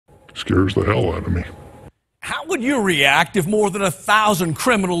Scares the hell out of me. How would you react if more than 1,000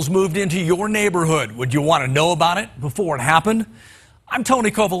 criminals moved into your neighborhood? Would you want to know about it before it happened? I'm Tony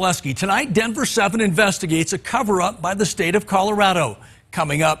Kovaleski. Tonight, Denver 7 investigates a cover-up by the state of Colorado.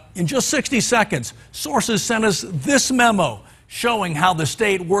 Coming up in just 60 seconds, sources sent us this memo showing how the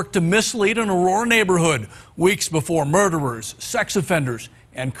state worked to mislead an Aurora neighborhood weeks before murderers, sex offenders,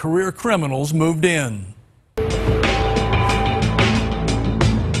 and career criminals moved in.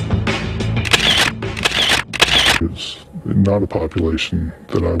 It's not a population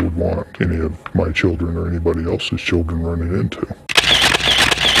that I would want any of my children or anybody else's children running into.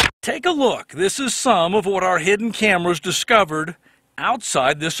 Take a look. This is some of what our hidden cameras discovered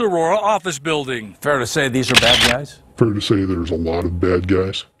outside this Aurora office building. Fair to say these are bad guys? Fair to say there's a lot of bad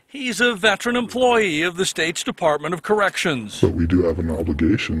guys. He's a veteran employee of the state's Department of Corrections. But we do have an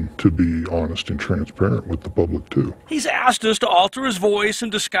obligation to be honest and transparent with the public, too. He's asked us to alter his voice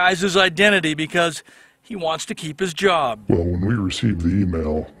and disguise his identity because he wants to keep his job. Well, when we received the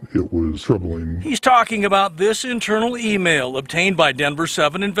email, it was troubling. He's talking about this internal email obtained by Denver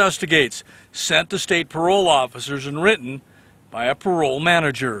 7 Investigates, sent to state parole officers and written by a parole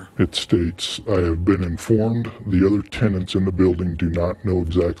manager. It states, I have been informed the other tenants in the building do not know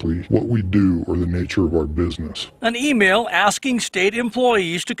exactly what we do or the nature of our business. An email asking state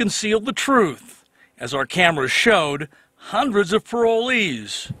employees to conceal the truth. As our cameras showed, hundreds of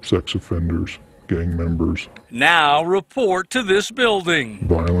parolees, Sex offenders, gang members, now report to this building.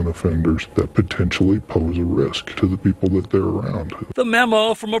 Violent offenders that potentially pose a risk to the people that they're around. The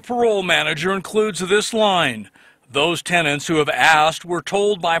memo from a parole manager includes this line: those tenants who have asked were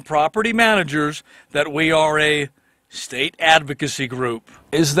told by property managers that we are a state advocacy group.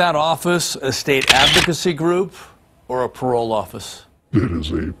 Is that office a state advocacy group or a parole office? It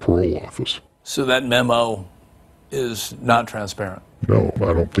is a parole office. So that memo is not transparent? No,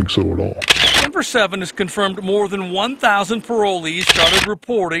 I don't think so at all. Denver 7 has confirmed more than 1,000 parolees started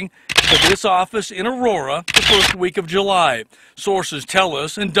reporting to this office in Aurora the first week of July. Sources tell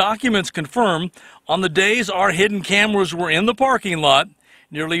us, and documents confirm, on the days our hidden cameras were in the parking lot,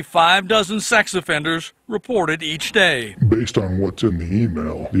 nearly 6 sex offenders reported each day. Based on what's in the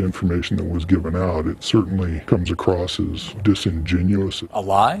email, the information that was given out, it certainly comes across as disingenuous. A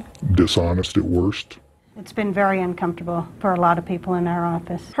lie? Dishonest at worst. It's been very uncomfortable for a lot of people in our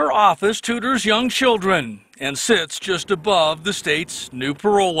office. Her office tutors young children and sits just above the state's new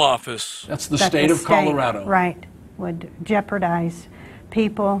parole office. That's the state of Colorado. Right, would jeopardize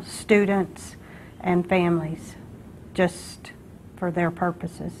people, students, and families just for their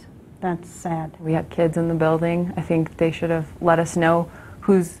purposes. That's sad. We have kids in the building. I think they should have let us know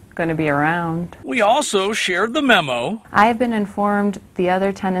who's going to be around. We also shared the memo. I've been informed the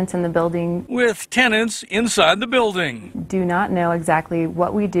other tenants in the building with tenants inside the building do not know exactly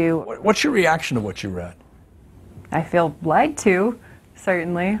what we do. What's your reaction to what you read? I feel lied to,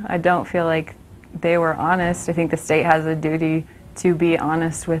 certainly. I don't feel like they were honest. I think the state has a duty to be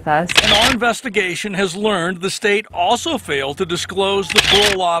honest with us. And our investigation has learned the state also failed to disclose the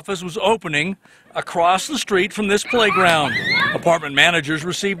parole office was opening across the street from this playground. Apartment managers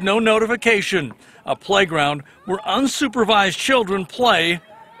received no notification. A playground where unsupervised children play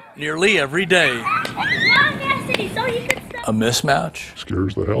nearly every day. A mismatch?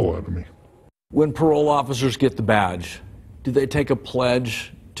 Scares the hell out of me. When parole officers get the badge, do they take a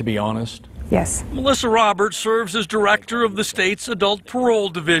pledge to be honest? Yes. Melissa Roberts serves as director of the state's adult parole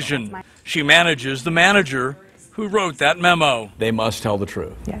division. She manages the manager who wrote that memo. They must tell the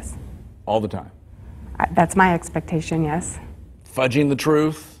truth. Yes. All the time. That's my expectation, yes. Fudging the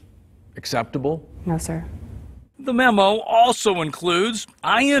truth, acceptable? No, sir. The memo also includes,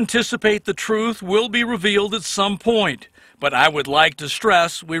 I anticipate the truth will be revealed at some point, but I would like to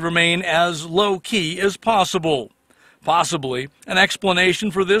stress we remain as low-key as possible. Possibly an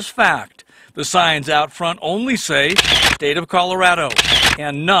explanation for this fact. The signs out front only say State of Colorado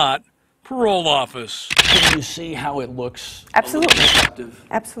and not Parole Office. Can you see how it looks? Absolutely.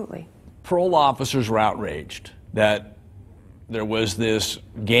 Absolutely. Parole officers were outraged that there was this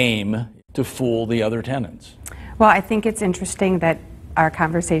game to fool the other tenants. Well, I think it's interesting that our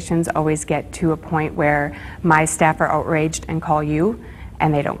conversations always get to a point where my staff are outraged and call you,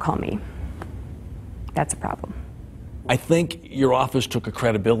 and they don't call me. That's a problem. I think your office took a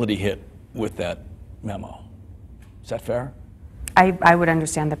credibility hit with that memo. Is that fair? I would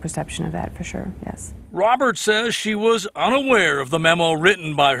understand the perception of that for sure, yes. Roberts says she was unaware of the memo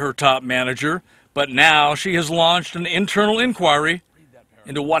written by her top manager, but now she has launched an internal inquiry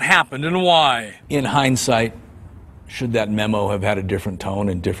into what happened and why. In hindsight, should that memo have had a different tone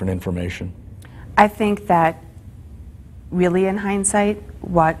and different information? I think that really in hindsight,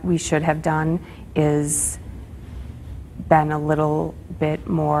 what we should have done is been a little bit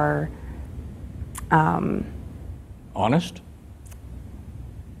more Honest?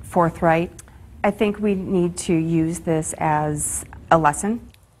 forthright. I think we need to use this as a lesson.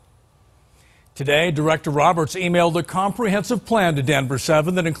 Today, Director Roberts emailed a comprehensive plan to Denver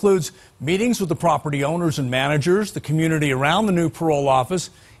 7 that includes meetings with the property owners and managers, the community around the new parole office,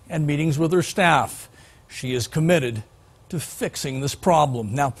 and meetings with her staff. She is committed to fixing this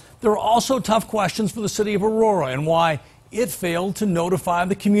problem. Now, there are also tough questions for the city of Aurora and why it failed to notify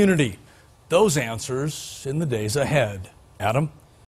the community. Those answers in the days ahead. Adam?